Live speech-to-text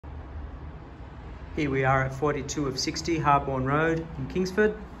Here we are at 42 of 60 Harbourne Road in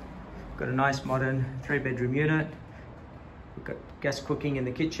Kingsford. Got a nice modern 3-bedroom unit. We've got gas cooking in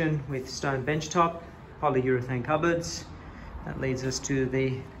the kitchen with stone benchtop, polyurethane cupboards. That leads us to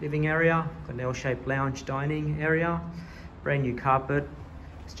the living area. Got an L-shaped lounge dining area. Brand new carpet.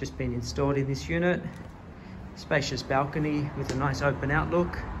 It's just been installed in this unit. Spacious balcony with a nice open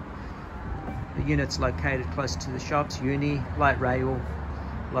outlook. The unit's located close to the shops, uni, light rail,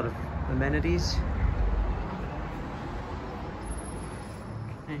 a lot of amenities.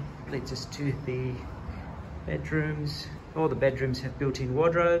 Okay, leads us to the bedrooms. All the bedrooms have built-in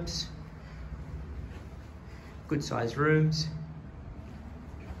wardrobes. Good sized rooms.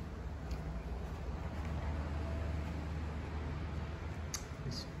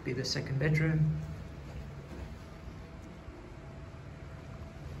 This would be the second bedroom.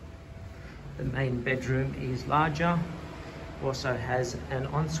 The main bedroom is larger, also has an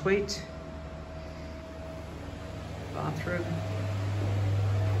ensuite bathroom.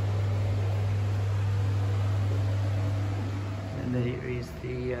 And there is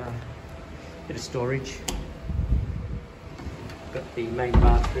the bit of storage. Got the main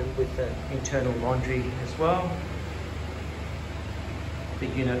bathroom with the internal laundry as well. The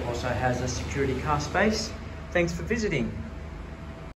unit also has a security car space. Thanks for visiting.